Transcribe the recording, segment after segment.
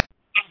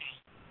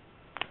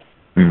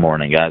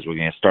Morning, guys. We're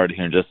going to start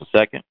here in just a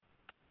second.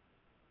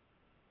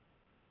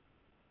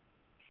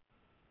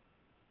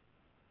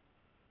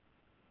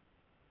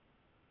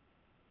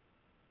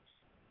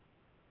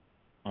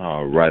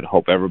 All right.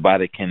 Hope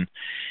everybody can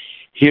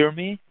hear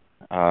me.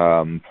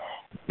 Guys,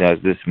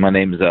 my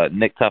name is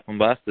Nick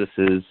Toppenbus. This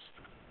is,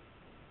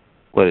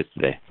 what is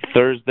today?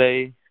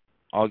 Thursday,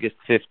 August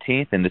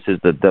 15th, and this is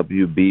the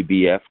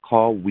WBBF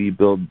call, We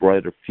Build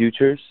Brighter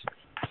Futures.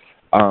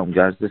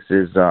 Guys, this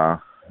is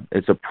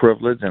it's a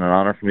privilege and an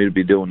honor for me to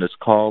be doing this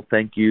call.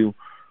 Thank you,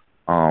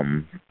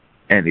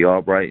 Andy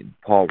Albright,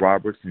 Paul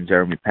Roberts, and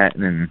Jeremy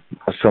Patton, and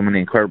so many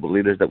incredible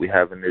leaders that we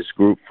have in this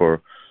group for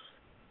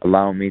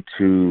allowing me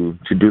to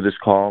do this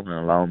call and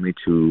allowing me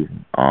to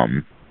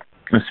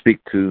speak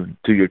to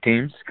your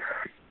teams.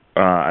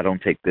 I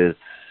don't take this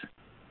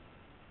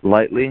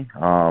lightly.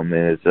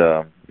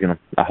 I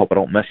hope I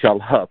don't mess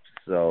y'all up.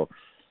 So,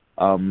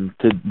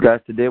 guys,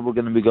 today we're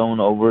going to be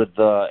going over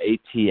the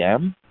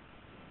ATM.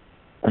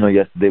 I know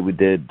yesterday we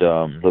did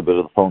a little bit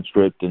of the phone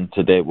script, and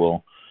today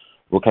we'll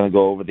kind of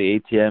go over the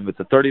ATM. It's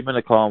a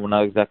 30-minute call. We're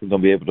not exactly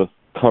going to be able to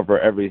cover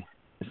every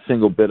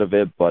single bit of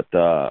it, but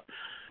we'll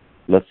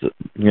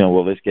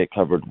at least get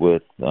covered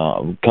what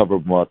some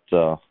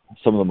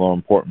of the more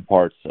important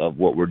parts of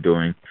what we're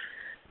doing,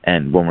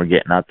 and when we're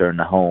getting out there in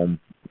the home.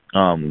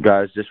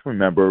 Guys, just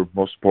remember,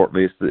 most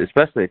importantly,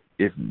 especially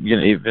if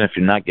even if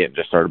you're not getting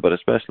just started, but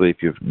especially if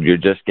you're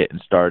just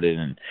getting started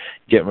and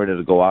getting ready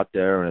to go out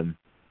there and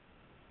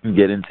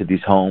get into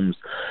these homes,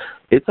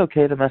 it's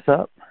okay to mess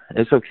up.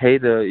 It's okay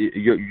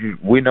to.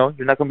 We know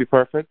you're not going to be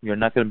perfect. You're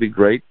not going to be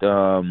great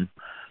going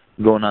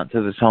out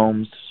to these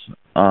homes,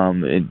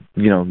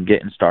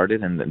 getting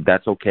started, and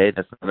that's okay.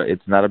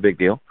 It's not a big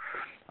deal.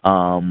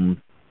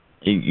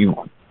 You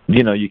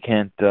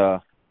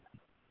can't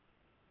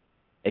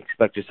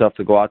expect yourself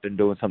to go out there and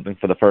doing something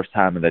for the first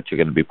time and that you're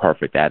going to be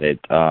perfect at it.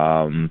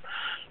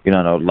 I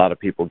know a lot of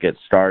people get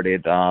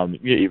started,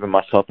 even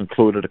myself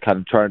included, kind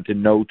of trying to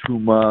know too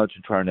much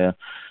and trying to,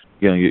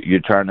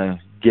 you're trying to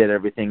get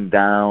everything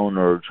down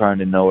or trying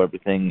to know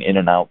everything in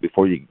and out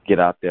before you get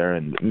out there.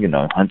 And,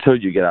 until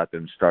you get out there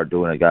and start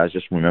doing it, guys,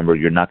 just remember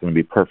you're not going to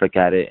be perfect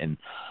at it. And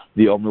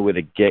the only way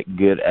to get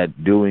good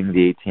at doing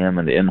the ATM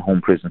and the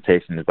in-home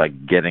presentation is by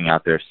getting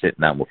out there,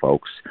 sitting down with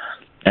folks,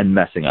 and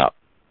messing up.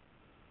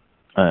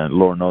 And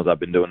Lord knows I've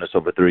been doing this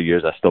over 3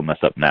 years. I still mess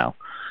up now.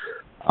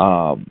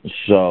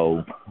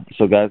 So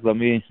guys,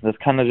 let's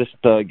kind of just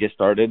get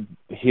started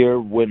here.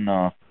 When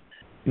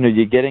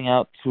you're getting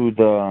out to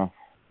the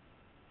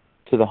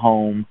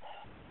home,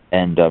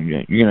 and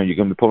you're going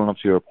to be pulling up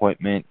to your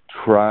appointment.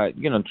 Try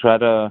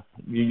to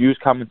use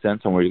common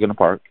sense on where you're going to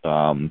park.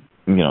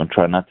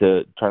 Try not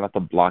to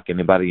block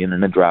anybody in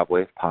the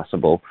driveway if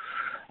possible.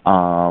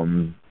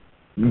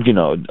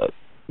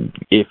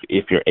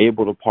 If you're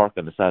able to park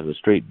on the side of the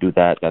street, do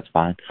that. That's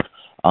fine.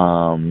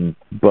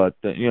 But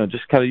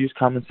just kind of use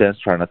common sense.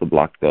 Try not to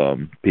block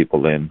the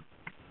people in.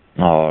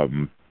 A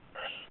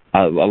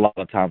lot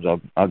of times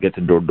I'll get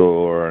to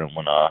door, and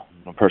when a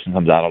person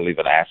comes out, I'll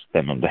even ask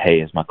them, "Hey,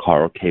 is my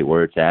car okay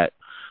where it's at?"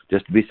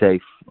 Just to be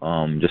safe,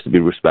 just to be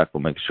respectful,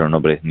 making sure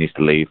nobody needs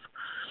to leave.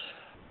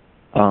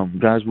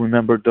 Guys,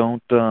 remember,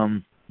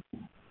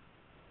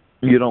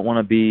 you don't want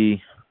to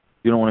be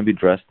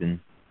dressed in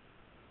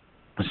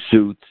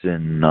suits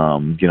and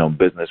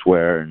business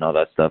wear and all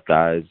that stuff,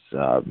 guys.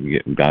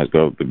 Guys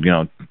go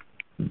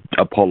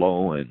a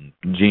polo and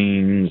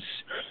jeans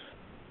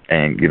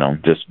and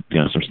just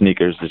some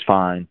sneakers is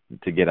fine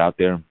to get out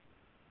there.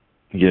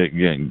 You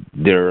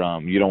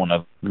don't want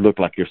to look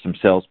like you're some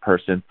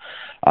salesperson.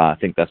 I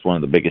think that's one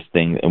of the biggest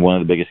things, and one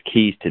of the biggest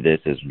keys to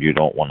this is you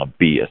don't want to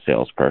be a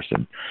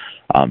salesperson.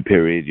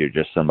 Period. You're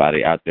just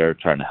somebody out there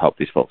trying to help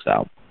these folks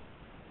out.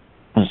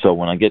 And so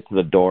when I get to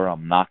the door,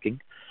 I'm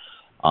knocking.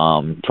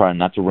 Trying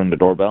not to ring the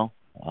doorbell.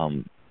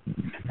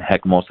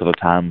 Heck, most of the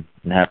time,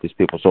 half these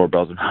people's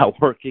doorbells are not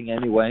working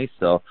anyway.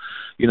 So,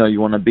 you don't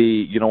want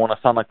to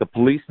sound like the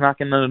police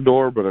knocking on the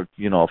door, but a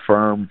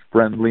firm,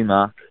 friendly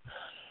knock.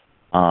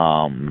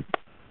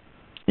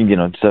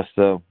 Just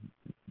so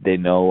they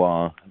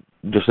know,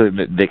 just so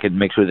they can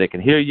make sure they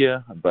can hear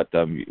you. But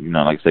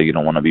like I say, you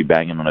don't want to be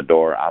banging on the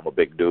door. I'm a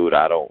big dude.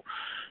 I don't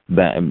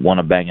want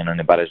to bang in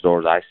anybody's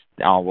doors. I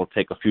will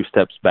take a few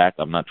steps back.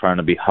 I'm not trying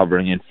to be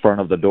hovering in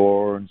front of the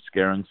door and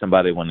scaring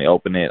somebody when they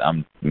open it.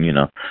 I'm,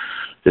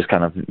 just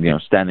kind of,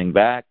 standing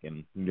back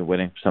and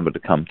waiting for somebody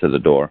to come to the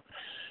door.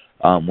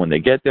 When they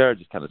get there, I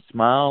just kind of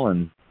smile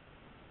and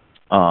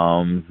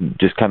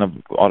just kind of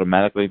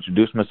automatically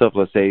introduce myself.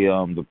 Let's say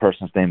the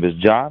person's name is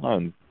John,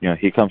 and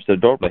he comes to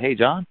the door. But hey,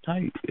 John,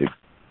 hi.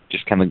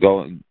 Just kind of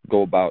go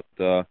about.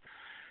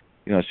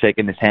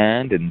 Shaking his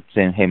hand and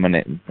saying, "Hey,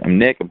 I'm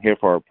Nick. I'm here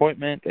for our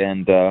appointment."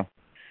 And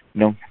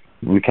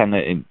we kind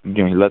of,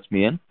 he lets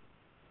me in.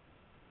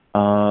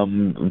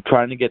 I'm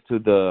trying to get to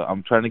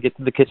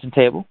the kitchen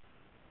table.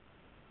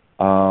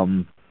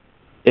 And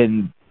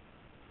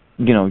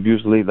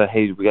usually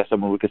hey, we got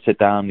somewhere we could sit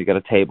down. You got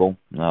a table.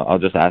 I'll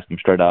just ask him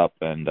straight up,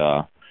 and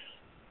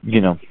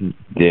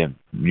yeah,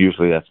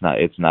 usually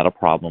it's not a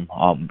problem.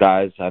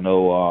 Guys, I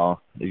know,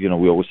 we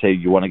always say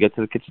you want to get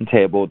to the kitchen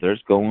table.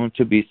 There's going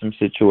to be some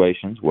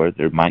situations where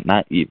there might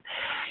not eat,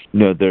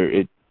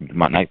 it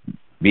might not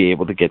be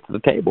able to get to the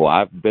table.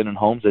 I've been in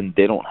homes and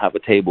they don't have a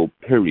table,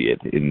 period.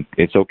 And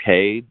it's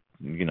okay.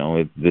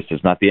 This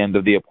is not the end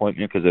of the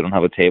appointment because they don't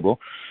have a table.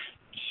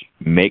 Just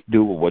make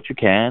do with what you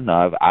can.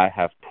 I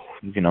have,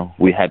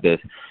 we had to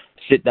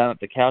sit down at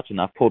the couch, and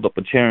I've pulled up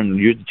a chair and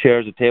used the chair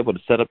as a table to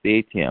set up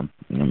the ATM.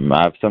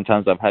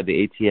 Sometimes I've had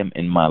the ATM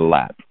in my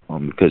lap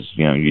because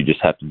you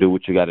just have to do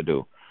what you got to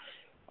do.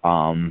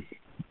 One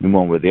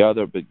with the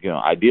other, but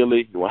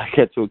ideally you want to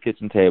get to a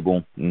kitchen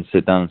table and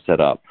sit down and set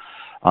up.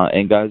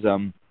 And guys,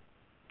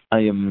 I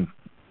am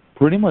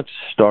pretty much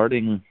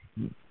starting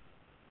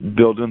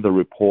building the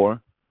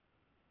rapport,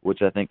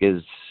 which I think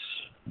is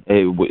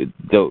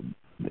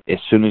as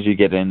soon as you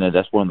get in there,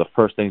 that's one of the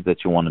first things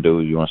that you want to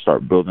do. You want to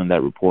start building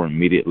that rapport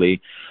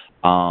immediately.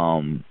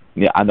 I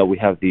know we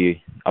have the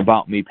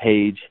About Me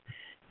page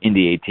in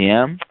the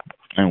ATM,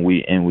 and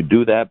we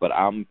do that, but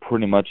I'm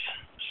pretty much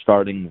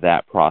starting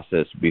that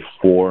process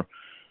before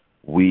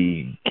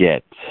we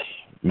get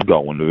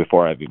going,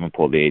 before I've even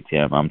pulled the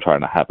ATM. I'm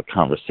trying to have a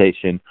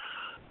conversation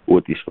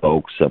with these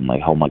folks. I'm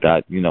like, oh my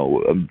God,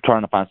 I'm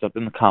trying to find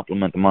something to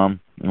compliment them on.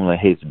 I'm like,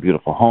 hey, it's a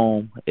beautiful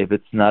home. If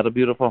it's not a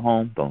beautiful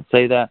home, don't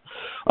say that.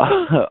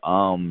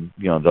 Don't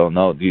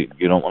know.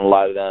 You don't want to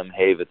lie to them.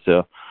 Hey, if it's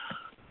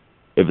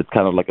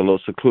kind of like a little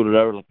secluded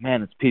area, like,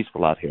 man, it's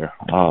peaceful out here.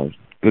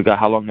 Good God,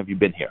 how long have you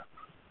been here?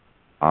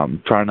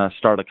 I'm trying to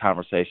start a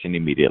conversation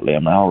immediately.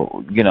 I'm like,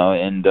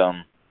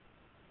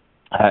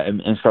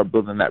 and start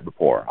building that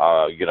rapport.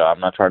 I'm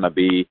not trying to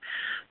be,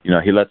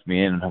 he lets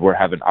me in and we're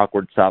having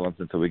awkward silence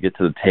until we get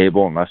to the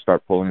table and I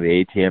start pulling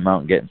the ATM out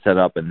and getting set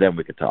up, and then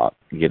we can talk.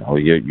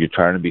 You're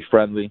trying to be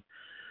friendly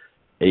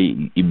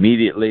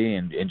immediately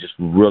and just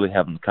really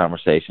having a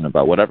conversation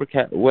about whatever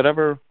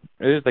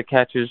it is that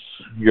catches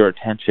your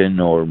attention,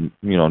 or,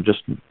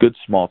 just good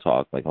small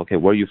talk. Like, okay,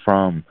 where are you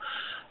from?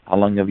 How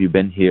long have you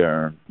been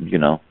here?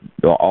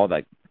 All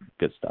that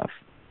good stuff.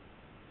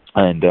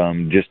 And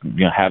just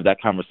have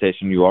that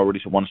conversation. You already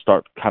want to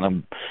start kind of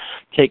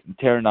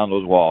tearing down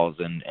those walls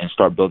and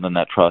start building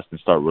that trust and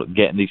start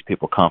getting these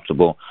people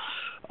comfortable.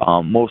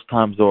 Most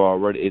times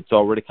it's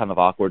already kind of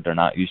awkward. They're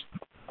not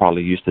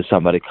probably used to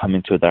somebody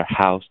coming to their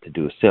house to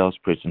do a sales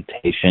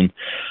presentation,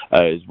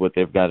 is what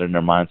they've got in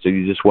their mind. So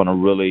you just want to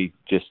really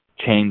just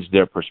change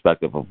their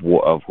perspective of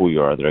who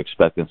you are. They're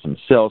expecting some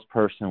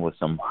salesperson with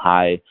some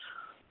high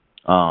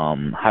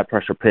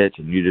pressure pitch,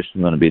 and you just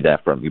want to be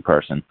that friendly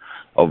person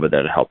over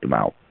there to help them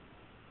out.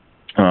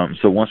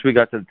 So once we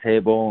got to the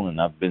table and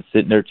I've been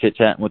sitting there chit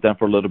chatting with them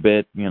for a little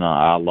bit,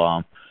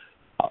 I'll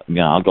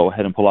go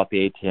ahead and pull out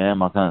the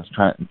ATM. I'll kind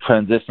of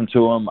transition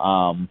to them,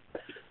 or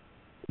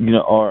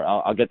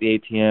I'll get the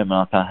ATM and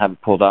I'll kind of have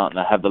it pulled out, and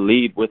I have the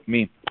lead with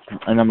me,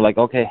 and I'm like,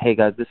 okay, hey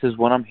guys, this is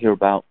what I'm here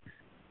about.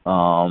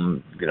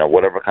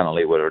 Whatever kind of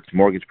lead, whether it's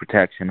mortgage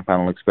protection,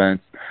 final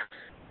expense.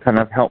 Kind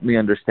of help me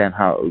understand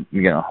how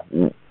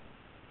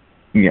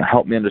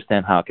help me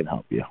understand how I can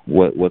help you.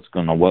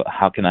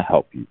 How can I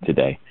help you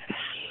today?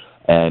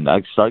 And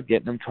I start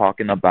getting them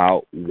talking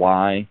about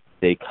why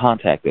they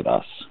contacted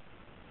us.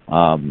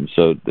 For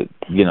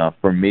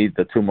me,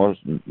 the two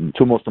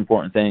most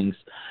important things,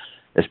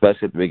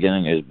 especially at the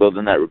beginning, is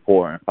building that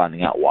rapport and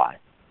finding out why.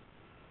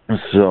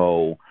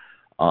 So,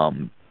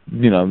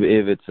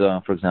 if it's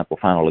for example,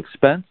 final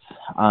expense.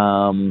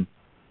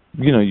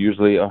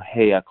 Usually,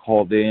 hey, I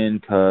called in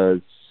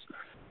because,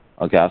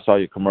 okay, I saw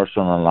your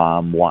commercial and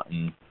I'm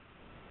wanting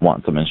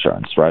some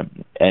insurance, right?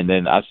 And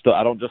then I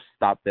don't just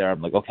stop there.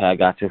 I'm like, okay, I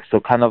got you. So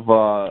kind of,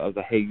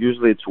 hey,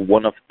 usually it's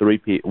one of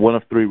three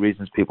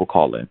reasons people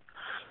call in.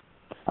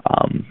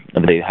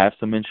 They have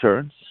some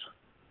insurance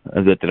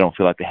that they don't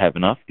feel like they have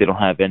enough. They don't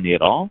have any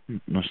at all.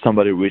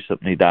 Somebody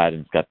recently died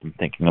and it's got them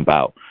thinking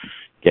about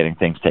getting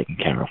things taken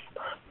care of.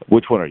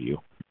 Which one are you?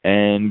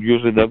 And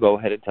usually they'll go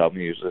ahead and tell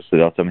me. Usually so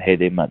they'll tell me, hey,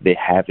 they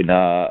have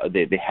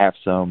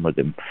some, or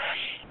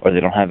they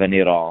don't have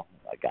any at all.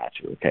 I got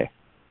you. Okay,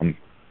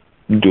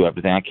 do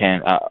everything I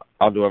can.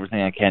 I'll do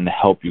everything I can to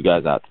help you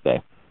guys out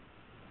today,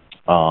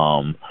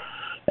 and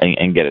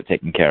get it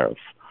taken care of.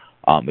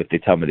 If they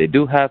tell me they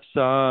do have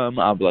some,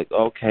 I'll be like,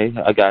 okay,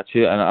 I got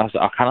you, and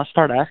I'll kind of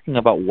start asking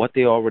about what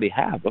they already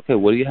have. Okay,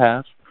 what do you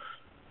have?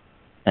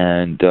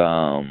 And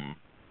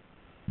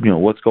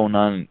what's going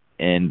on,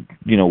 and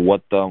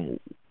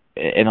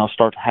and I'll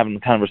start having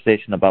a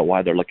conversation about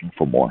why they're looking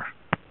for more.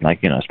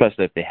 Like,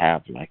 especially if they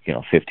have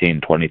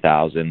 15,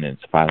 20,000 and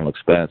it's final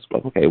expense.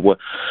 Like, okay, what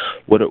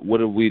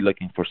are we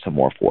looking for some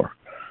more for?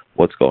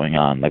 What's going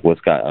on?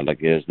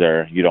 Is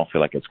there, you don't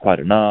feel like it's quite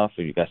enough,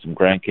 or you got some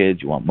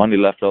grandkids you want money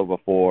left over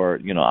for?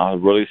 I'll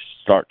really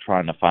start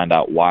trying to find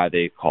out why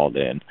they called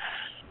in.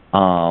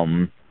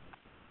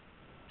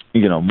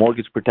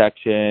 Mortgage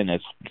protection,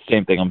 it's the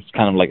same thing. I'm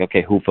kind of like,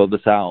 okay, who filled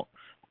this out?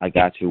 I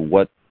got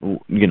you.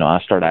 I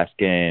start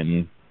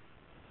asking,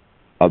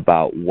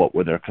 about what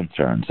were their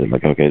concerns. And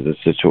like, okay, is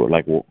this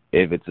like, well,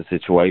 if it's a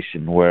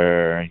situation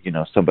where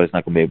somebody's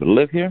not going to be able to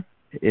live here,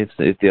 if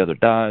the other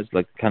dies,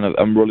 like, kind of,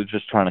 I'm really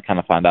just trying to kind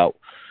of find out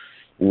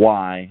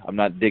why. I'm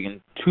not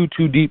digging too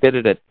deep at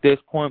it at this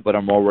point, but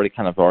I'm already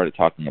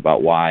talking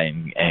about why,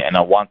 and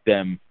I want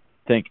them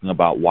thinking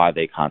about why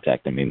they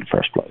contacted me in the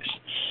first place.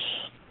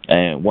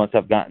 And once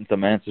I've gotten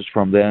some answers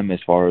from them as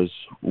far as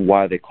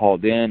why they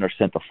called in or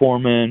sent the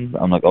form in,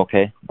 I'm like,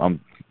 okay, I'm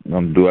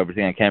going to do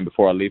everything I can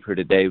before I leave here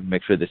today,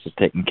 make sure this is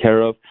taken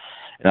care of.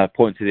 And I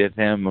point to the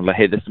exam, I'm like,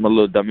 hey, this is my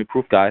little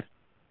dummy-proof guide.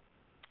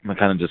 I'm going to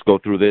kind of just go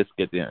through this,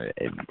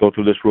 go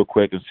through this real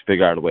quick and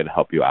figure out a way to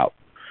help you out.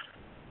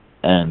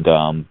 And,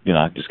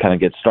 I just kind of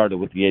get started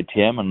with the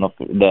ATM. And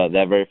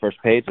that very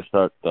first page, I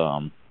start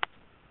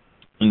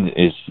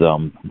is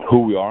who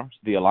we are,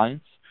 the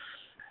Alliance.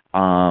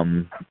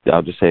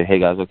 I'll just say, hey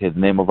guys, okay, the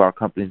name of our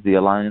company is the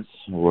Alliance.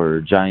 We're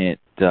a giant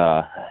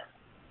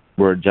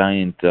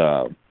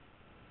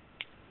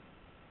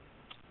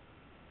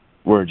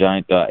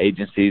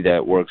agency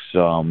that works.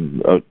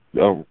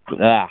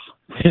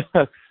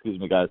 Excuse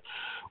me, guys.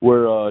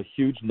 We're a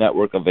huge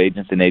network of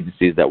agents and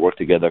agencies that work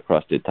together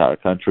across the entire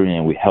country,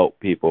 and we help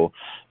people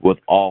with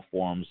all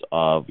forms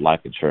of life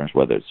insurance,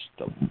 whether it's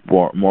the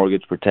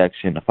mortgage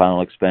protection, the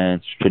final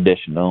expense,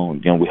 traditional.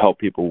 We help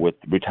people with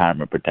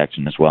retirement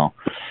protection as well.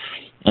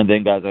 And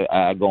then, guys,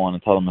 I go on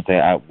and tell them and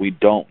say, we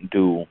don't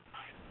do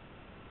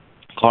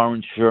car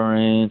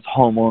insurance,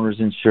 homeowners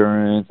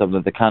insurance,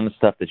 the kind of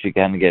stuff that you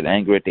kind of get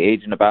angry at the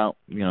agent about.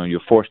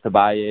 You're forced to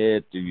buy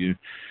it.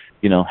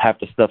 Half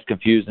the stuff's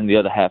confused and the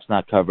other half's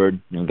not covered.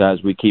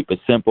 Guys, we keep it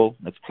simple.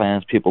 It's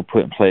plans people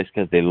put in place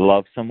because they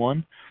love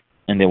someone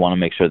and they want to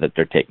make sure that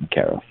they're taken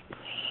care of.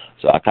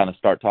 So I kind of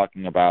start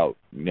talking about,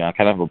 I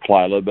kind of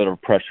apply a little bit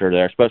of pressure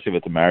there, especially if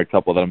it's a married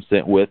couple that I'm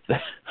sitting with.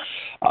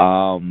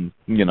 Kind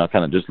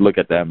of just look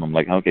at them. I'm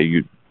like, okay,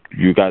 you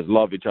guys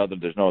love each other.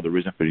 There's no other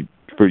reason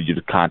for you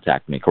to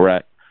contact me,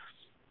 correct?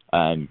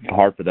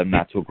 Hard for them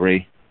not to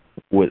agree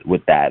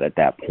with that at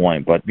that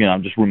point. But,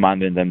 I'm just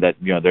reminding them that,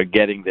 they're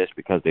getting this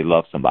because they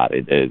love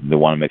somebody. They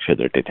want to make sure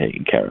that they're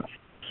taken care of.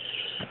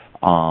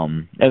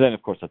 And then,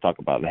 of course, I talk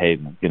about, hey,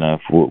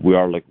 if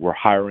we're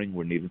hiring,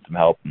 we're needing some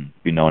help, and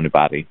if you know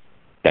anybody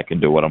that can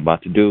do what I'm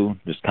about to do,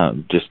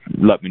 just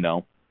let me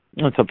know.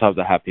 And sometimes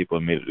I have people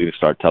immediately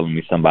start telling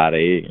me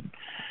somebody, and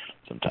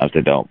sometimes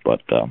they don't.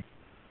 But,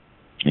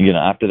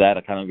 after that,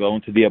 I kind of go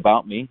into the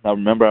about me. Now,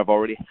 remember, I've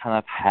already kind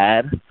of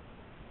had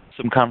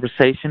some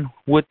conversation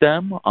with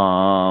them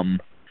about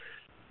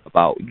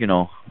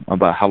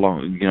how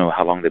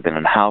long they've been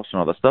in the house and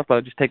all that stuff. But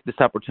I just take this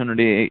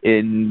opportunity,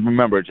 and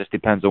remember, it just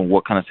depends on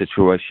what kind of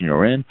situation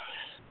you're in.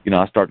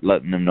 I start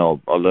letting them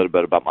know a little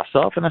bit about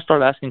myself, and I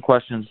start asking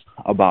questions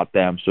about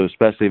them. So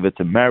especially if it's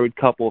a married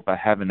couple, if I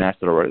haven't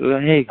asked it already,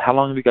 hey, how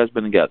long have you guys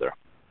been together?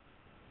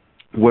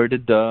 Where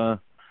did how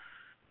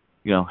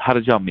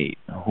did y'all meet?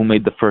 Who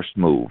made the first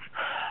move?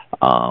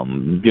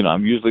 I'm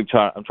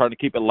trying to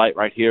keep it light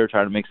right here,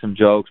 trying to make some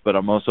jokes, but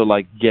I'm also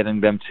like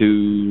getting them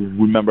to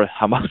remember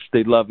how much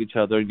they love each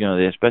other,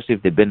 especially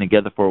if they've been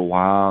together for a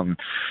while, and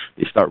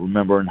they start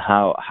remembering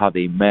how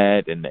they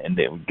met, and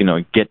they,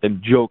 get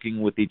them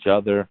joking with each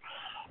other.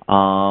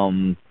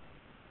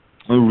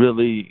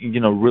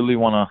 Really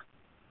want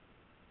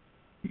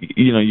to,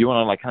 you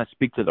want to like kind of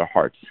speak to their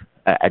hearts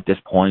at this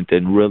point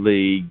and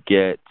really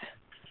get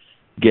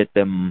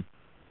them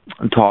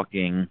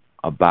talking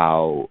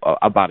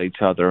about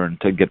each other,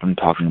 and to get them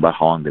talking about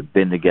how long they've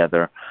been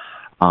together.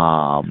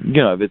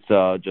 If it's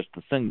just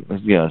a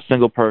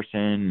single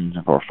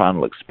person or a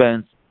final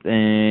expense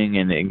thing,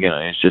 and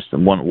it's just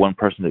one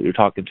person that you're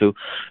talking to,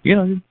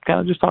 you're kind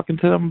of just talking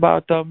to them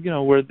about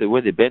where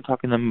they've been,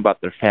 talking to them about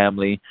their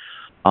family.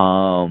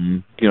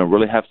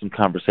 Really have some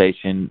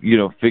conversation.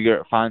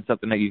 Find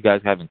something that you guys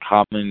have in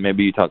common.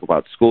 Maybe you talk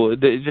about school.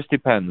 It just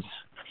depends.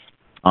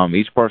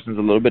 Each person's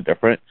a little bit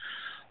different.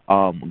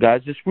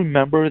 Guys, just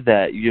remember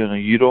that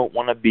you don't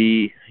want to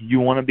be.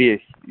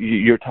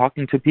 You're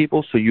talking to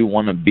people, so you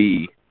want to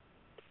be,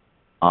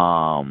 you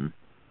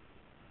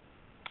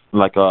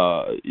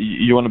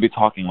want to be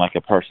talking like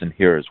a person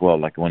here as well.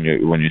 Like when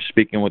you're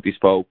speaking with these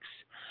folks,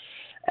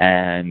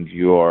 and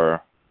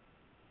you're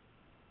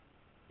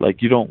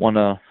like, you don't want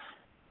to.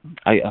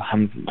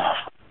 I'm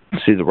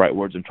see the right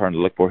words I'm trying to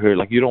look for here.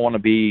 Like, you don't want to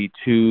be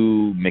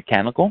too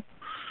mechanical.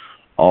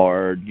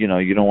 Or, you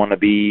don't want to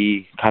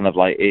be kind of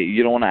like,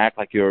 you don't want to act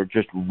like you're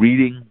just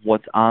reading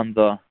what's on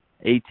the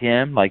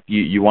ATM. Like,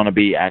 you want to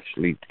be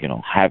actually,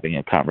 having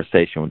a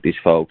conversation with these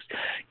folks.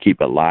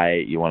 Keep it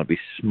light. You want to be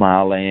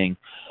smiling,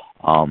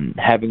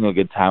 having a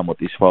good time with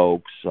these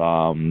folks.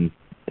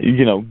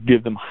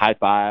 Give them high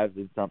fives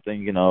and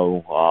something,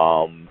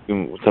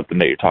 something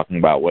that you're talking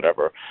about,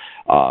 whatever,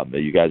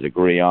 that you guys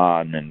agree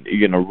on. And,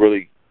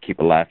 really keep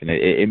it laughing.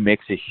 It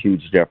makes a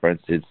huge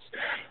difference. It's,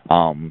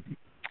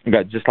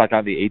 just like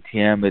on the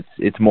ATM,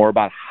 it's more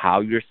about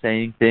how you're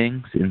saying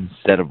things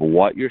instead of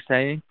what you're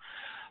saying.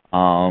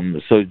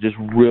 So just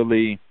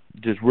really,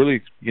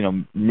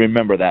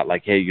 remember that.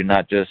 Like, hey, you're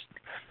not just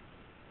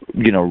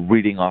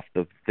reading off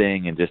the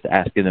thing and just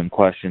asking them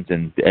questions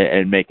and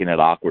making it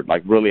awkward.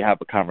 Like really have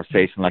a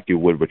conversation like you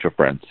would with your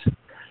friends.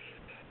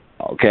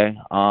 Okay.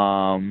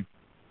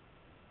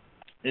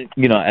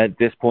 At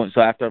this point,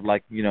 so after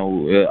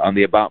on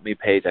the About Me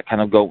page, I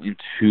kind of go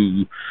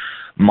into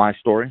my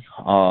story,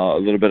 a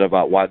little bit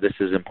about why this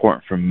is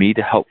important for me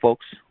to help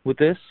folks with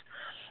this.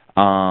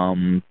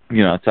 I'll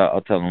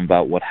tell them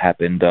about what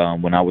happened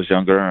when I was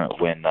younger,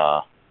 when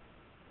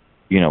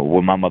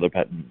my mother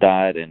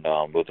died and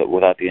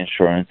without the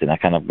insurance, and I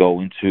kind of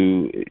go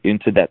into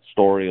that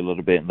story a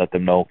little bit and let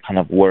them know kind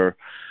of where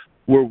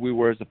we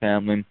were as a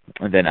family,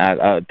 and then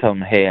I tell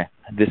them, hey,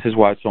 this is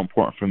why it's so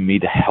important for me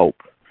to help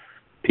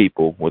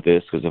people with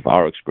this because of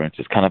our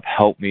experiences. Kind of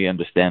help me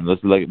understand.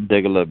 Let's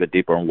dig a little bit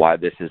deeper on why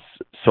this is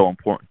so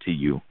important to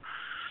you.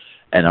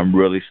 And I'm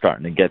really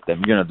starting to get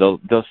them.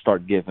 They'll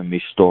start giving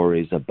me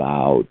stories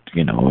about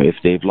if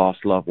they've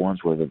lost loved ones,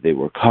 whether they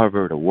were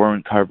covered or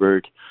weren't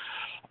covered,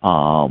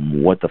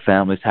 what the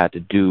families had to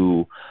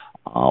do.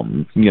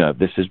 If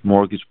this is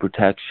mortgage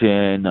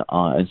protection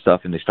and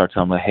stuff, and they start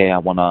telling me, hey, I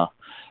want to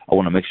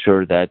make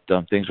sure that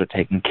things are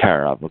taken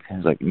care of. Okay,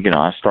 it's like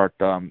I start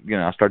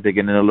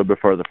digging in a little bit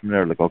further from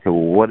there. Like, okay, well,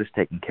 what is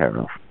taken care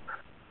of?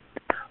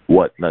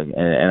 What? And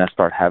I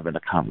start having a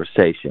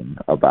conversation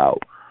about,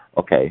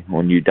 okay,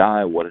 when you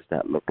die, what does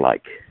that look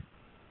like?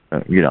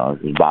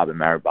 Is Bob and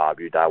Mary Bob?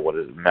 You die. What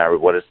do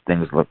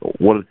things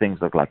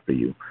look like for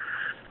you?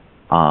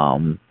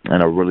 And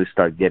I really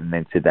start getting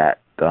into that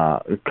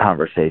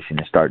conversation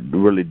and start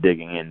really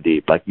digging in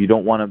deep. Like, you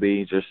don't want to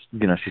be just,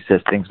 she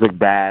says things look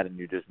bad and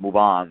you just move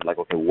on. Like,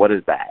 okay, what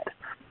is bad?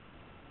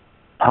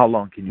 How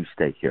long can you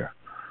stay here?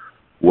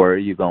 Where are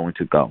you going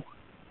to go?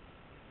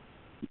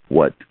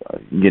 What,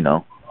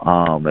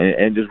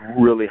 and just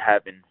really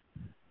having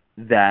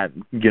that,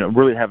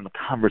 really having a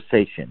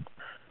conversation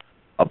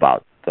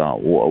about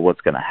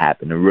what's going to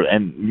happen.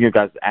 And you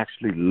guys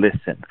actually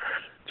listen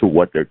to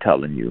what they're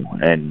telling you.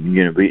 And,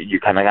 you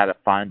kind of got to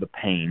find the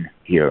pain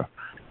here.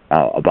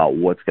 About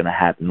what's going to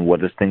happen, what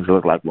does things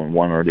look like when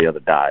one or the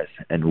other dies,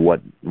 and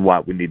why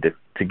we need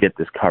to get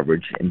this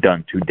coverage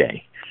done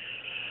today.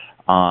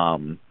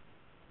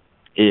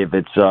 If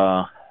it's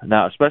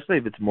now, especially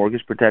if it's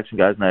mortgage protection,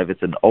 guys. Now, if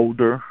it's an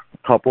older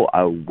couple,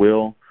 I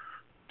will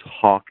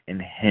talk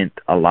and hint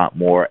a lot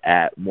more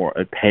at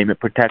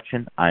payment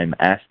protection. I'm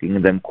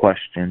asking them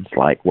questions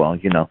like, well,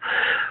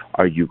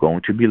 are you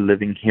going to be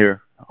living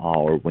here?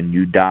 Or when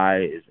you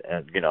die,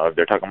 if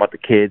they're talking about the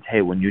kids,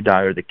 hey, when you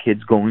die, are the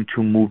kids going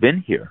to move in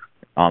here?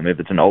 If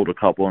it's an older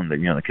couple and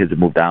the kids have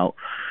moved out,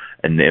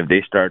 and if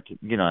they start,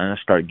 and I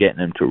start getting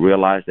them to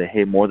realize that,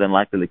 hey, more than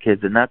likely the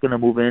kids are not going to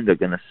move in, they're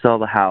going to sell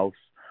the house,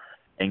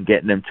 and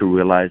getting them to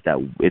realize that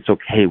it's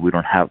okay, we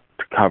don't have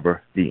to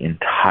cover the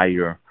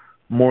entire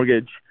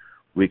mortgage.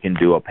 We can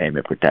do a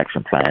payment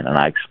protection plan, and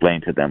I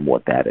explain to them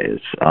what that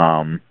is.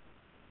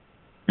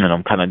 And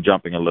I'm kind of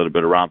jumping a little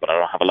bit around, but I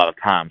don't have a lot of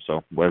time.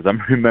 So as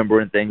I'm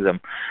remembering things, I'm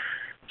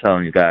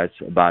telling you guys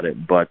about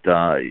it. But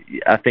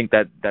I think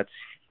that's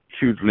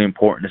hugely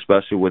important,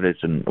 especially when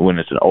it's an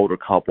older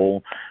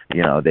couple.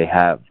 They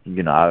have,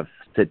 I've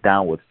sit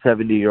down with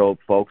 70-year-old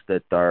folks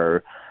that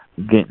are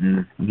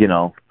getting,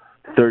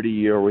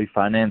 30-year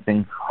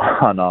refinancing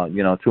on,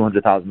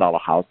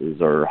 $200,000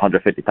 houses or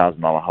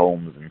 $150,000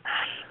 homes.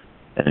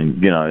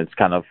 And it's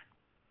kind of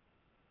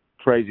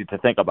crazy to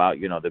think about,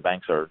 the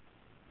banks are,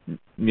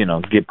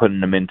 putting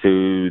them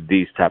into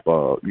these type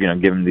of,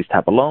 giving these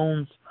type of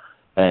loans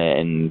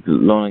and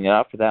loaning it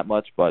out for that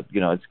much. But,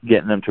 it's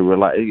getting them to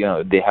realize,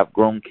 they have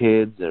grown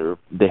kids or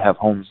they have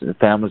homes and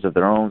families of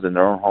their own in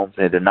their own homes.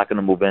 They're not going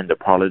to move in. They're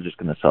probably just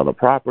going to sell the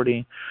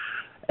property.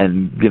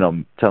 And,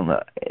 telling them,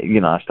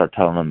 I start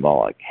telling them about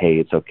like, hey,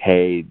 it's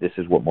okay. This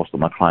is what most of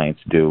my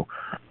clients do.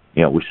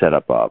 We set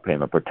up a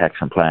payment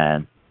protection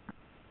plan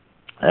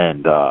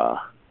and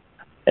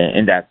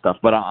that stuff.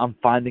 But I'm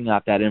finding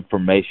out that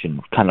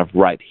information kind of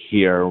right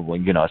here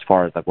when, as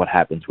far as like what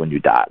happens when you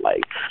die,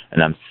 like,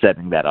 and I'm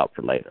setting that up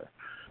for later.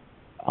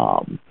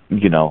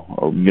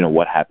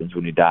 What happens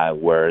when you die,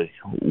 where's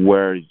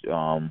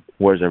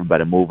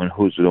everybody moving,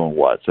 who's doing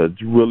what. So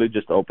it's really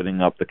just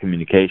opening up the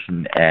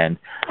communication and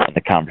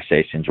the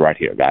conversations right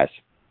here, guys.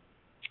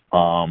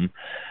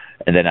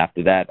 And then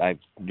after that,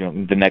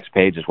 the next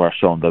page is where I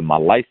show them my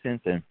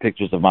license and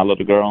pictures of my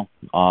little girl.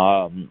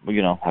 I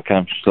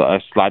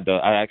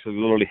actually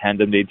literally hand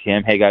them the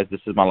ATM. Hey guys,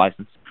 this is my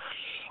license.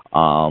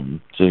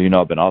 I've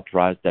been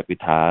authorized,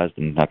 deputized,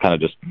 and I kind of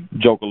just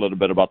joke a little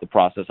bit about the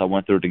process I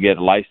went through to get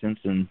a license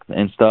and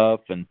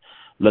stuff, and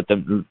let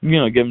them,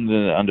 let them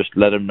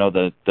know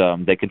that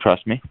they can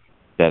trust me,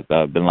 that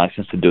I've been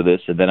licensed to do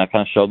this. And then I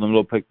kind of show them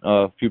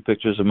a few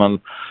pictures of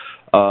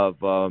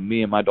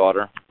me and my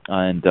daughter.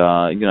 And,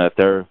 if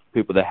there are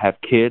people that have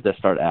kids,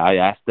 I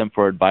ask them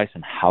for advice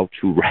on how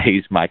to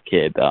raise my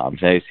kid.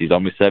 Hey, she's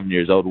only 7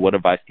 years old. What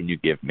advice can you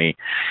give me?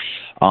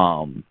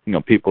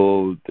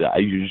 People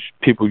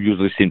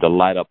usually seem to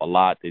light up a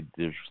lot.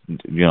 There's,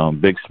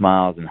 big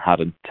smiles and how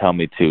to tell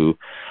me to,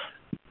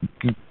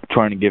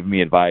 trying to give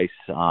me advice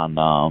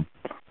on,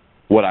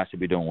 what I should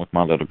be doing with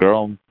my little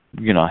girl.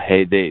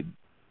 Hey,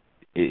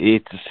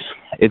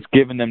 it's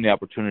giving them the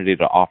opportunity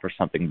to offer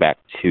something back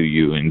to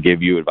you and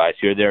give you advice.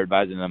 You're there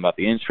advising them about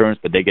the insurance,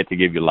 but they get to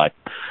give you life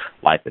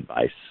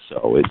advice.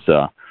 So it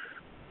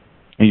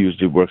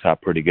usually works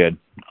out pretty good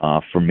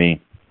for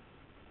me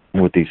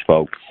with these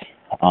folks.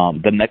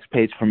 The next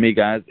page for me,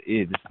 guys,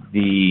 is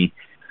the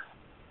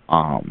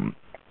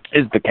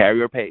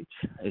carrier page.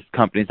 It's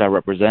companies I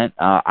represent.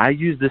 I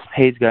use this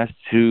page, guys,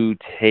 to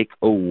take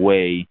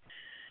away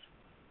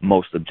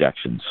most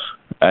objections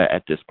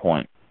at this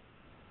point.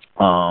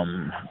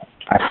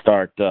 I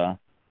start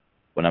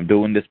when I'm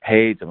doing this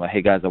page. I'm like,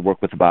 hey guys, I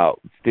work with about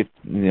 50.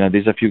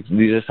 These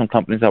are some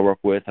companies I work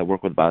with. I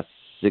work with about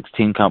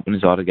 16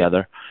 companies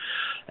altogether,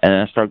 and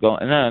then I start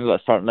going, and then I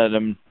start letting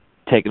them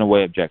taking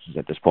away objections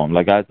at this point. I'm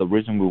like, guys, the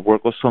reason we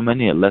work with so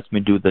many, it lets me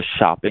do the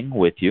shopping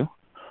with you.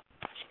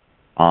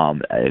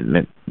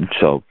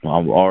 So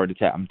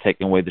I'm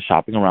taking away the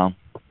shopping around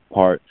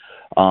part.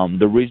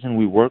 The reason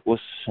we work with,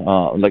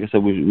 like I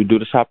said, we do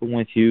the shopping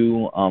with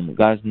you,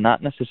 guys,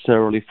 not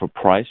necessarily for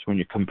price. When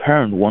you're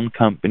comparing one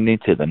company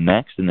to the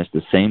next, and it's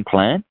the same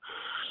plan,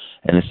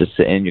 and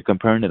you're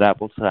comparing it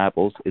apples to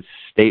apples, it's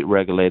state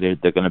regulated.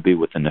 They're going to be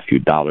within a few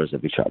dollars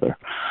of each other.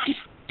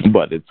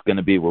 But it's going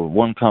to be where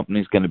one company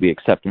is going to be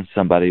accepting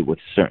somebody with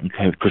certain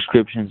kind of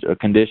prescriptions or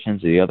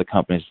conditions, the other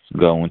company is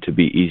going to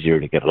be easier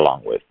to get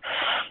along with.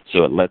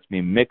 So it lets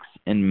me mix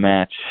and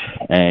match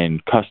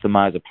and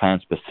customize a plan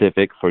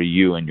specific for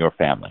you and your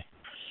family.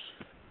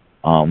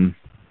 And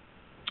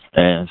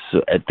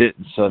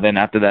so then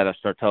after that, I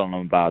start telling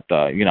them about,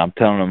 I'm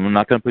telling them I'm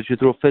not going to put you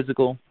through a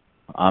physical.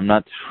 I'm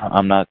not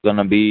going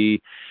to be,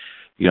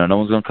 no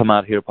one's going to come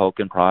out here poke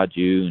and prod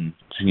you and,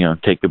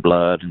 take your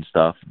blood and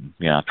stuff.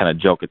 I kind of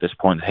joke at this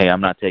point, hey, I'm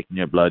not taking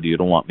your blood. You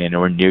don't want me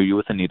anywhere near you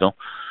with a needle.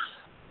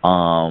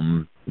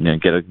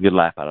 Get a good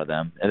laugh out of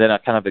them. And then I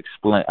kind of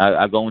explain,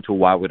 I go into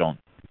why we don't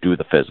do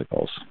the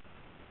physicals.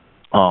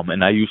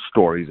 And I use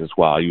stories as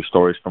well. I use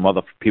stories from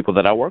other people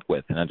that I work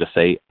with. And I just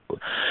say,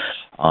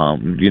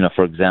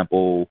 for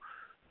example,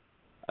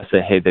 I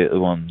say, hey,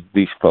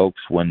 these folks,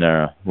 when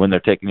they're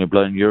taking your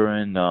blood and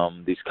urine,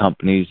 these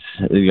companies,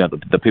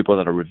 the people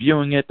that are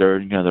reviewing it,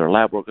 they're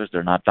lab workers,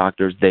 they're not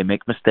doctors. They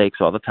make mistakes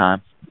all the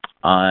time.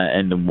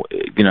 And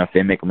if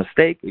they make a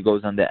mistake, it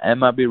goes on the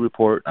MIB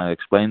report. I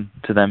explain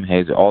to them,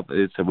 hey,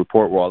 it's a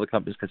report where all the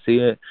companies can see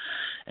it,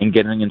 and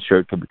getting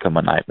insured can become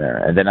a nightmare.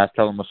 And then I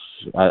tell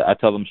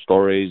them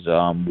stories.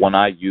 One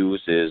I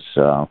use is,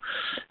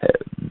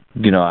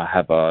 I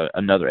have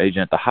another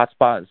agent at the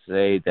hotspot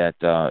say that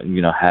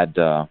had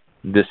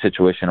this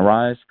situation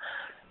arise.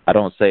 I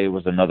don't say it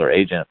was another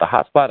agent at the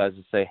hotspot. I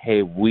just say,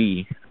 hey,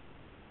 we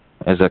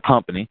as a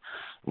company,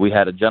 we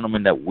had a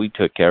gentleman that we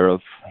took care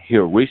of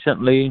here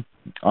recently.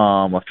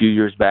 A few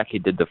years back, he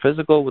did the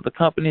physical with the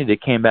company. They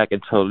came back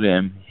and told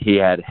him he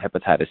had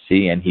hepatitis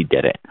C, and he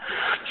didn't.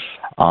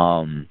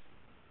 And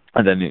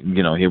then,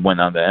 he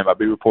went on the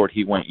MIB report.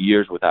 He went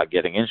years without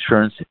getting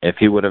insurance. If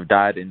he would have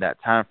died in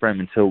that time frame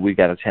until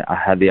I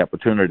had the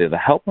opportunity to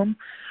help him,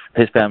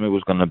 his family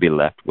was going to be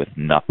left with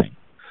nothing.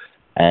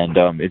 And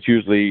I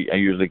usually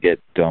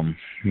get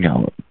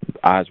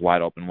eyes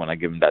wide open when I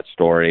give them that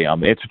story.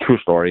 It's a true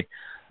story,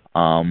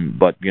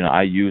 but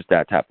I use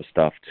that type of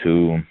stuff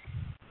to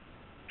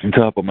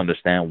help them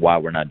understand why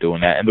we're not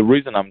doing that. And the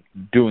reason I'm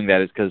doing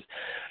that is because,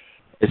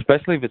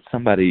 especially if it's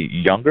somebody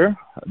younger,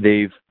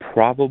 they've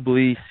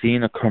probably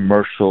seen a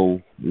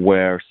commercial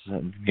where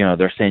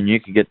they're saying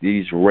you can get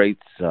these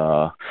rates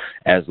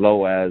as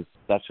low as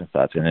such and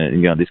such,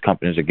 and these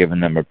companies are giving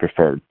them a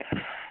preferred,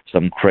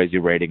 some crazy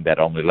rating that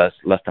only less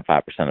than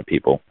 5% of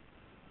people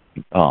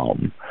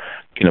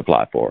can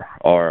apply for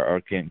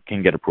or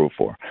can get approved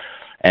for.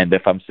 And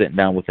if I'm sitting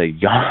down with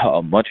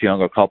a much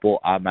younger couple,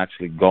 I'm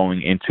actually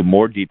going into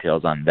more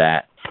details on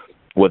that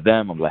with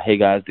them. I'm like, hey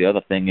guys, the other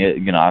thing is,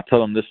 I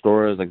tell them this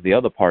story is like, the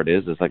other part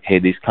is like, hey,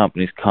 these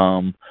companies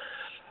come,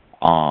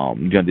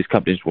 these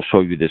companies will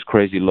show you this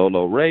crazy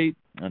low rate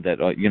that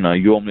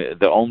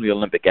the only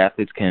Olympic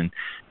athletes can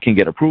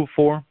get approved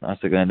for. I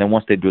said, and then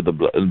once they do the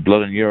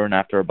blood and urine,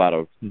 after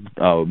about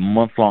a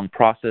month-long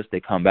process,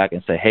 they come back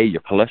and say, hey,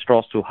 your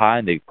cholesterol's too high,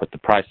 and they put the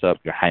price up.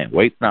 Your height and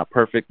weight's not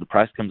perfect. The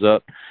price comes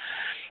up.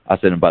 I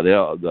said, and by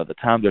the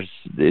time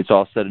it's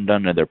all said and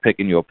done and they're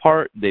picking you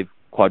apart, they've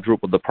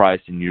quadrupled the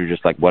price, and you're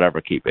just like, whatever,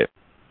 keep it.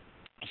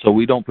 So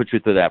we don't put you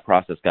through that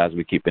process, guys.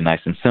 We keep it nice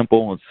and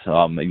simple. It's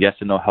yes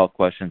and no health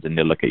questions, and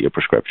they look at your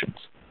prescriptions.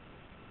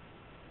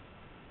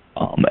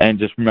 And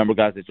just remember,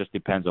 guys, it just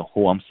depends on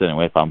who I'm sitting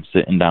with. If I'm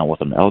sitting down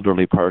with an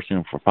elderly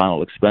person for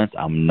final expense,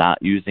 I'm not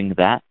using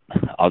that.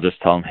 I'll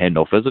just tell them, hey,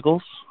 no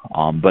physicals.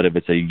 But if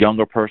it's a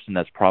younger person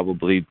that's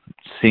probably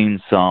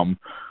seen some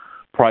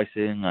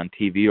pricing on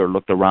TV or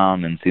looked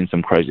around and seen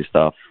some crazy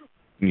stuff,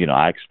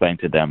 I explain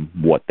to them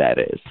what that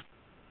is.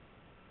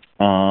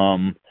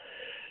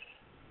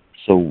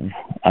 So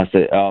I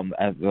say,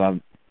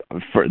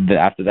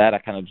 after that, I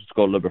kind of just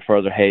go a little bit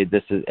further. Hey,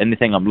 this is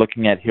anything I'm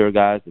looking at here,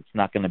 guys. It's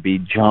not going to be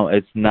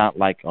It's not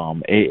like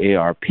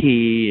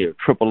AARP or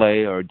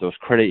AAA or those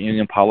credit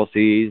union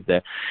policies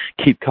that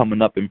keep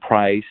coming up in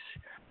price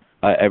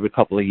every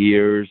couple of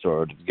years,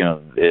 or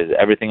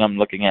everything I'm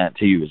looking at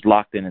to you is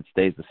locked in and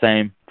stays the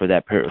same for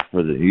that period,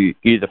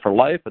 either for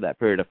life or that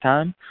period of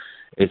time.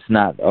 It's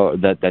not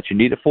that you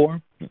need it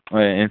for.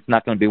 And it's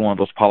not going to be one of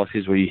those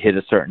policies where you hit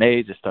a certain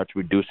age, it starts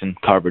reducing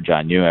coverage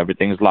on you.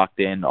 Everything is locked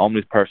in. The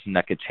only person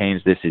that could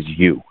change this is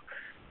you.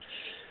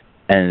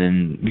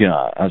 And then,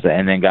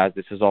 and then, guys,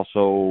 this is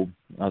also,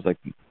 I was like,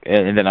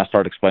 and then I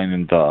started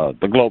explaining the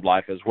Globe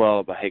Life as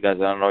well. But, hey, guys,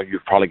 I don't know,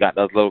 you've probably got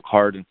that little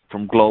card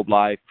from Globe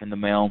Life in the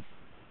mail,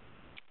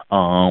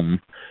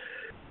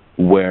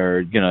 where,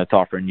 it's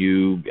offering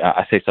you,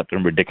 I say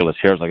something ridiculous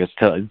here. It's like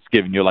it's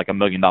giving you like $1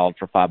 million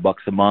for $5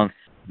 a month.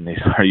 And they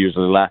are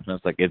usually laughing.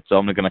 It's like, it's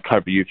only going to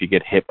cover you if you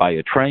get hit by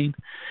a train.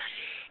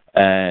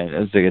 And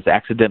it's like, it's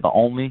accidental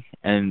only.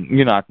 And,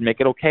 I make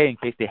it okay in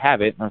case they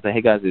have it. And I say,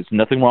 hey, guys, there's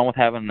nothing wrong with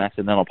having an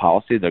accidental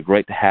policy. They're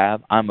great to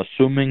have. I'm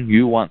assuming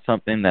you want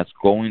something that's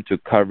going to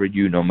cover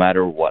you no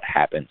matter what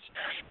happens.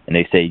 And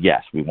they say,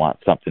 yes, we want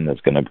something that's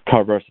going to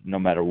cover us no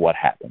matter what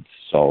happens.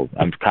 So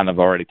I'm kind of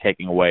already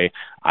taking away,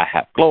 I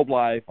have Globe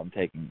Life. I'm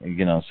taking,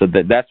 so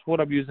that's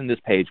what I'm using this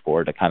page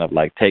for, to kind of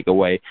like take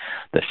away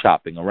the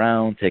shopping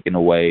around, taking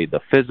away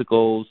the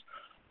physicals,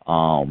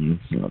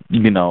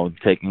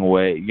 taking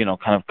away,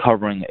 kind of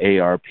covering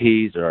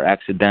ARPs or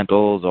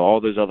accidentals or all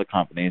those other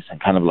companies,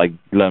 and kind of like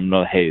let them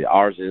know, hey,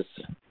 ours is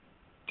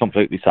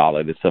completely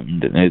solid. It's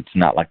something, it's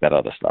not like that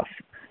other stuff.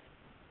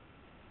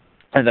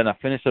 And then I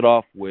finish it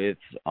off with,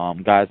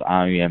 guys,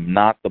 I am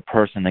not the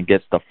person that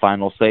gets the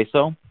final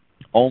say-so.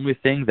 Only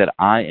thing that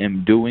I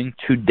am doing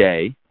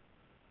today,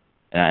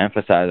 and I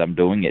emphasize I'm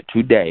doing it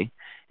today,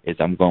 is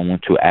I'm going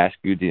to ask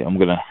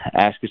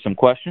you some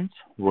questions.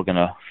 We're going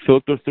to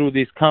filter through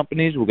these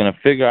companies. We're going to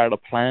figure out a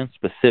plan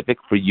specific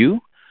for you.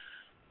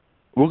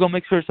 We're going to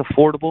make sure it's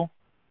affordable.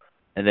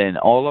 And then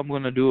all I'm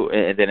going to do,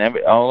 and then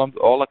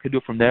all I could do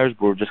from there is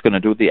we're just going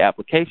to do the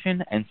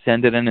application and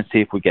send it in and see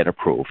if we get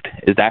approved.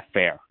 Is that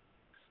fair?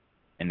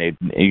 And they,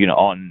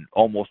 on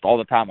almost all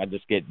the time, I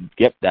just get,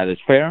 yep, that is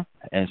fair.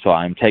 And so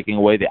I'm taking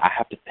away the I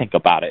have to think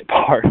about it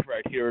part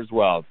right here as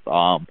well.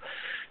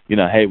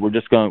 Hey, we're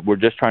just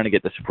trying to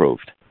get this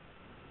approved.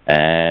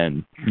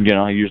 And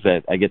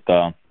usually I get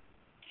the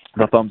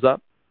thumbs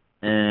up,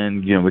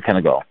 and we kind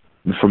of go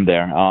from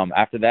there.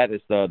 After that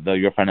is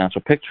your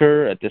financial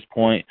picture. At this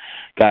point,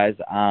 guys,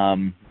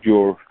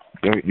 you're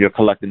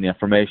collecting the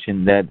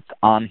information that's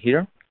on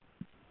here.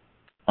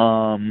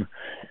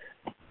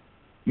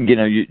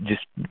 You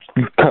just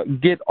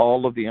get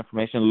all of the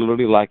information,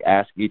 literally like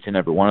ask each and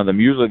every one of them.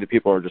 Usually the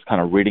people are just kind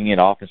of reading it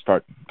off and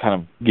start kind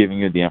of giving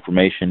you the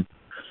information.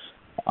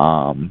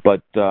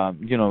 But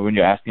when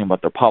you're asking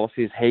about their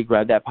policies, hey,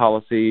 grab that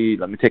policy.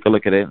 Let me take a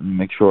look at it and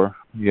make sure,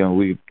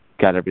 we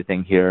got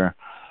everything here.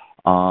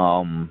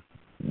 When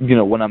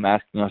I'm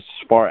asking as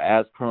far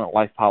as current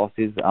life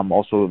policies, I'm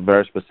also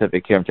very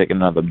specific here. I'm taking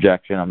another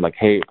objection. I'm like,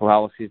 hey,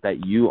 policies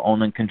that you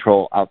own and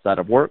control outside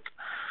of work.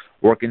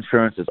 Work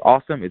insurance is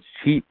awesome. It's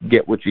cheap.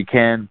 Get what you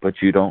can, but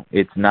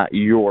it's not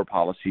your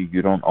policy.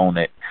 You don't own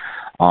it.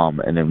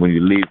 And then when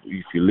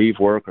if you leave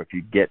work, or if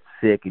you get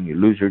sick and you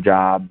lose your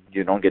job,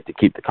 you don't get to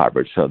keep the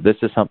coverage. So this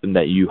is something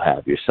that you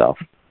have yourself.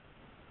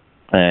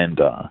 And,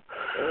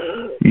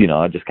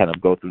 I just kind of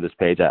go through this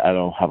page. I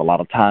don't have a lot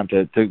of time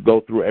to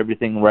go through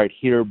everything right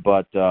here,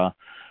 but,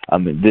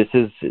 this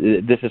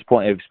is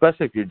point,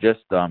 especially if you're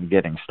just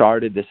getting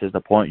started. This is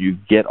the point you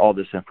get all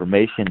this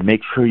information.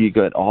 Make sure you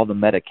get all the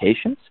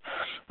medications.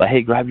 But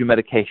hey, grab your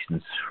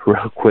medications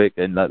real quick,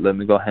 and let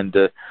me go ahead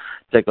and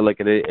take a look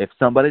at it. If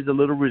somebody's a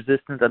little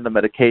resistant on the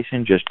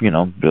medication, just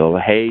go,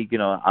 hey,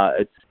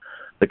 it's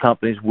the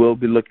companies will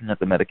be looking at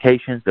the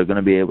medications. They're going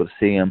to be able to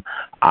see them.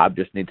 I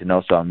just need to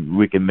know something.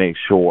 We can make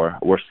sure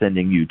we're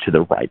sending you to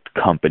the right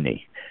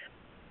company.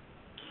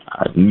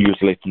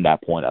 Usually from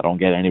that point, I don't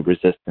get any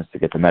resistance to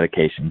get the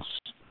medications.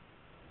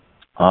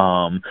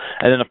 And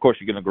then, of course,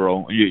 you're going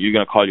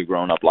to call your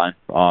grown-up line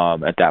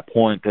at that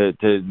point for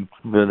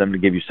them to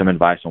give you some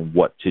advice on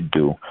what to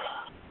do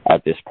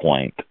at this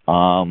point.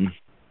 And,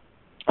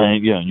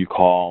 you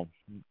call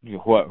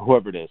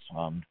whoever it is,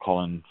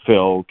 calling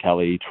Phil,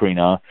 Kelly,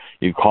 Trina,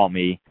 you call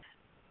me,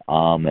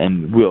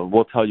 and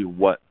we'll tell you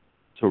what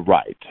to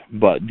write.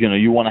 But,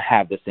 you want to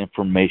have this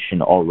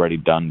information already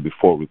done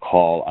before we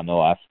call. I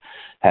know I've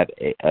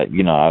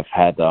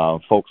had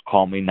folks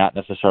call me, not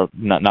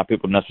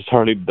people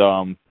necessarily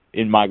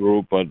in my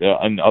group, but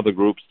in other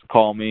groups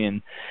call me,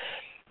 and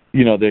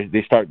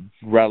they start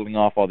rattling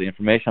off all the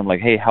information. I'm like,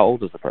 hey, how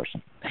old is the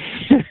person?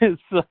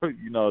 So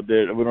we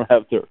don't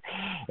have their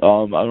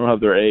I don't have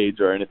their age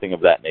or anything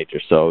of that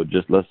nature. So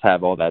just let's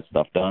have all that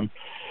stuff done.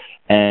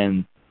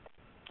 And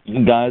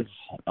guys,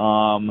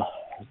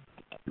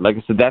 like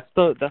I said, that's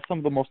some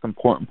of the most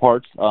important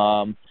parts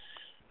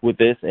with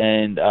this,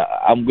 and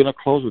I'm going to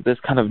close with this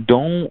kind of: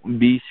 don't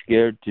be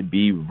scared to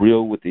be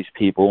real with these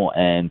people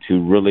and to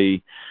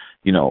really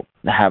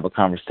have a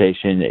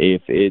conversation.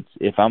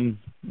 If I'm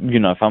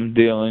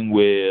dealing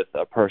with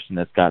a person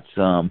that's got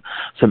some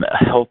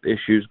health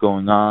issues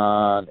going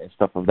on and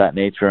stuff of that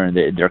nature, and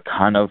they're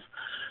kind of,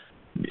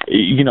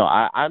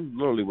 I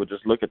literally would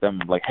just look at them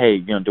like, hey,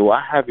 do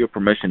I have your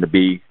permission to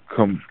be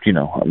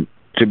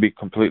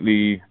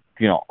completely,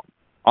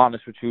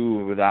 honest with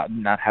you without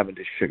not having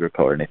to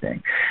sugarcoat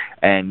anything?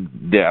 And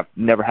I've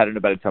never had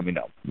anybody tell me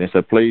no. They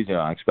said, please,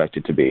 I expect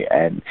it to be.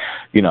 And,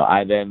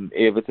 I then,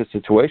 if it's a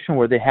situation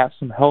where they have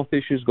some health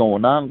issues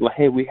going on, like,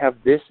 hey, we have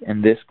this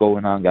and this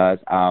going on, guys.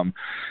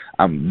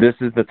 This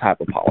is the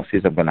type of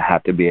policies I'm going to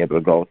have to be able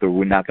to go through.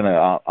 I'm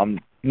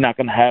not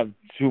going to have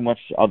too much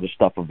other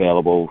stuff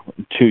available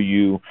to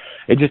you.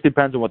 It just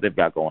depends on what they've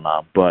got going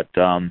on. But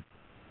if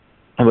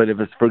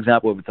it's, for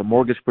example, if it's a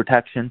mortgage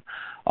protection,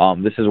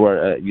 this is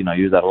where, I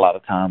use that a lot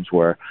of times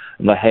where,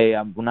 like, hey,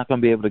 we're not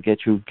going to be able to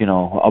get you,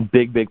 a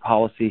big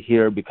policy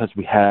here because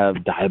we have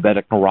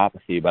diabetic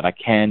neuropathy, but I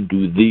can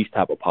do these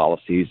type of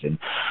policies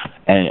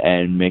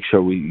and make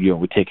sure we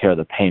take care of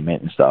the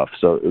payment and stuff.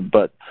 So,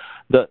 but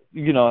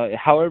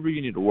however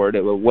you need to word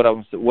it, what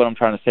I'm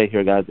trying to say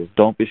here, guys, is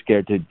don't be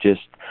scared to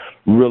just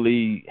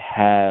really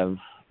have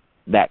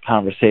that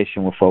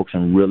conversation with folks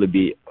and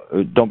really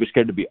don't be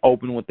scared to be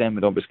open with them,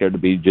 and don't be scared to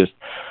be just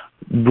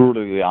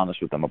brutally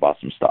honest with them about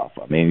some stuff.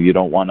 I mean, you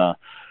don't want to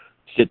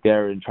sit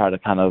there and try to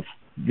kind of,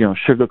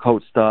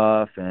 sugarcoat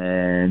stuff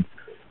and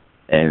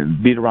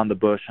beat around the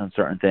bush on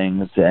certain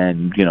things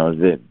and,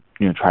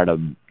 try to,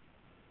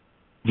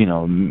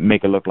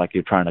 make it look like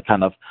you're trying to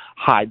kind of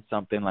hide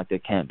something, like they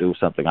can't do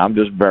something. I'm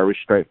just very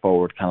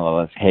straightforward, kind of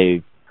like,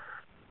 hey,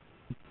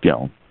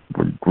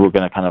 we're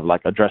going to kind of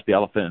like address the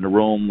elephant in the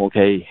room.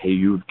 Okay, hey,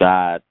 you've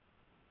got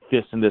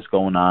this and this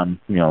going on,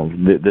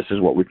 this is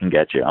what we can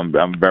get you. I'm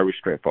very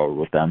straightforward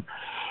with them.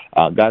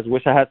 Guys,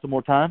 wish I had some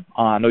more time.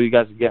 I know you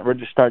guys are getting ready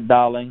to start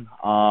dialing.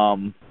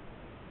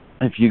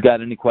 If you got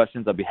any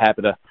questions, I'll be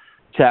happy to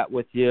chat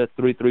with you.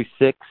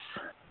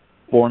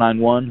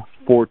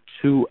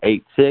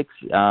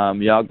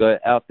 336-491-4286. Y'all go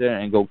out there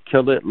and go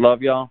kill it.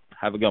 Love y'all.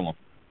 Have a good one.